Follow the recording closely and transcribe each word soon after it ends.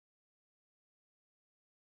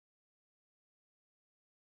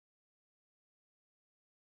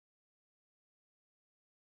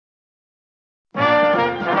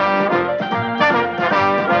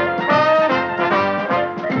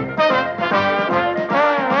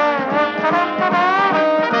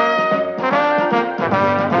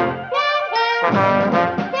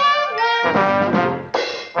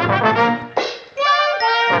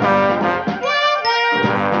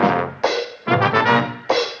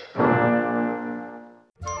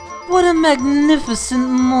a magnificent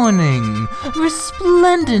morning,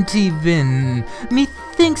 resplendent even.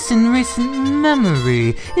 Methinks in recent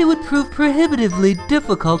memory it would prove prohibitively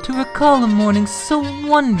difficult to recall a morning so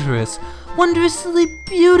wondrous, wondrously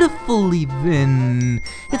beautiful even.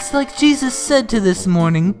 It's like Jesus said to this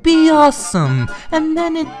morning, be awesome, and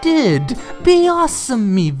then it did, be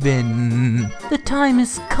awesome even. The time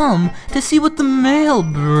is come to see what the mail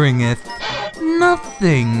bringeth.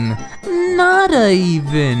 Nothing, nada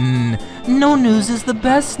even. No news is the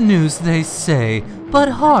best news, they say. But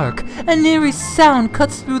hark, an eerie sound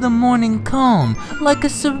cuts through the morning calm, like a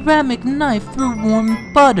ceramic knife through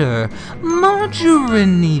warm butter.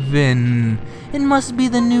 Margarine even. It must be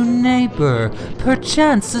the new neighbor.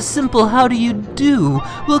 Perchance a simple how do you do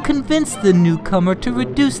will convince the newcomer to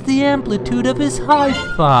reduce the amplitude of his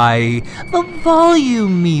hi-fi, the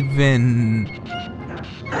volume even.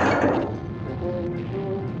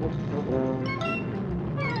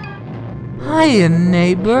 Hiya,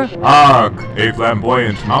 neighbor. Ugh! A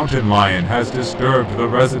flamboyant mountain lion has disturbed the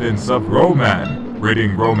residents of Roman.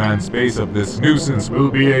 Ridding Roman space of this nuisance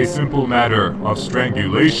will be a simple matter of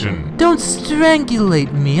strangulation. Don't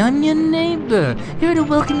strangulate me, I'm your neighbor, here to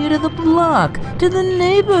welcome you to the block, to the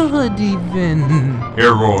neighborhood even.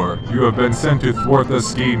 Error, you have been sent to thwart the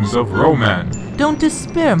schemes of Roman. Don't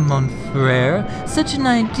despair, mon frere, such an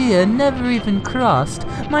idea never even crossed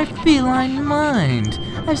my feline mind.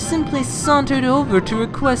 I've simply sauntered over to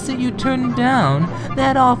request that you turn down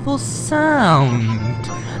that awful sound.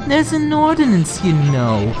 There's an ordinance, you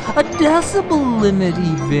know, a decibel limit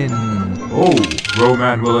even. Oh,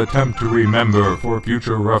 Roman will attempt to remember for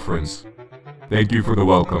future reference. Thank you for the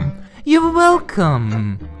welcome. You're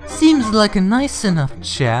welcome. Seems like a nice enough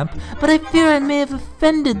chap, but I fear I may have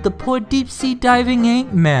offended the poor deep-sea diving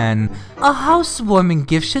ape-man. A housewarming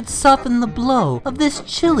gift should soften the blow of this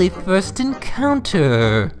chilly first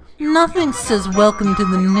encounter. Nothing says welcome to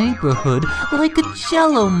the neighborhood like a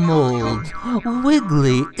Jello mold.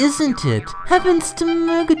 Wiggly, isn't it? Heavens to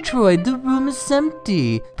Murgatroyd, the room is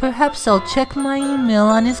empty. Perhaps I'll check my email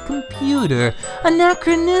on his computer,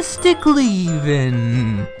 anachronistically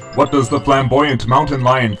even. What does the flamboyant mountain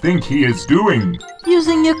lion think he is doing?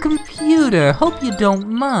 Using your computer, hope you don't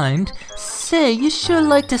mind. Say, you sure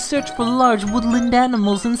like to search for large woodland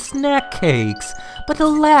animals and snack cakes. But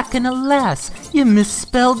alack and alas, you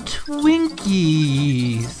misspelled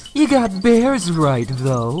Twinkies. You got bears right,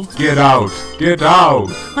 though. Get out! Get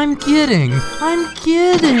out! I'm kidding!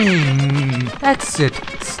 Exit.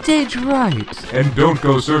 Stage right. And don't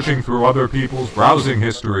go searching through other people's browsing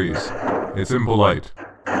histories. It's impolite.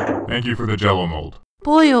 Thank you for the Jello mold.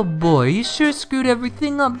 Boy oh boy, you sure screwed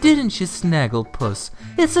everything up, didn't you, Snagglepuss?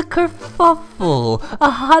 It's a kerfuffle, a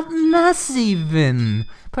hot mess even.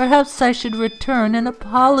 Perhaps I should return and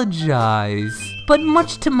apologize. But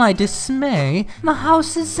much to my dismay, the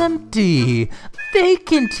house is empty.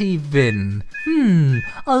 Vacant even.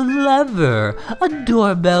 A lever, a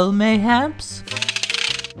doorbell mayhaps?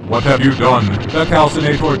 What have you done? The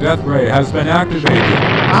calcinator death ray has been activated.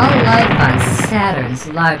 All life on Saturn's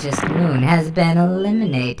largest moon has been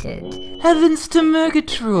eliminated. Heavens to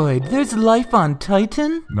Murgatroyd, there's life on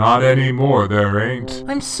Titan? Not anymore, there ain't.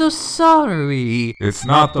 I'm so sorry. It's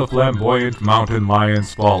not the flamboyant mountain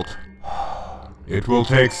lion's fault. It will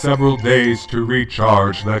take several days to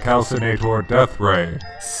recharge the calcinator death ray.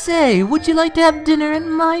 Say, would you like to have dinner at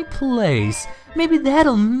my place? Maybe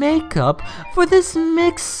that'll make up for this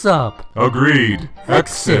mix-up. Agreed.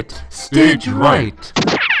 Exit. Stage right.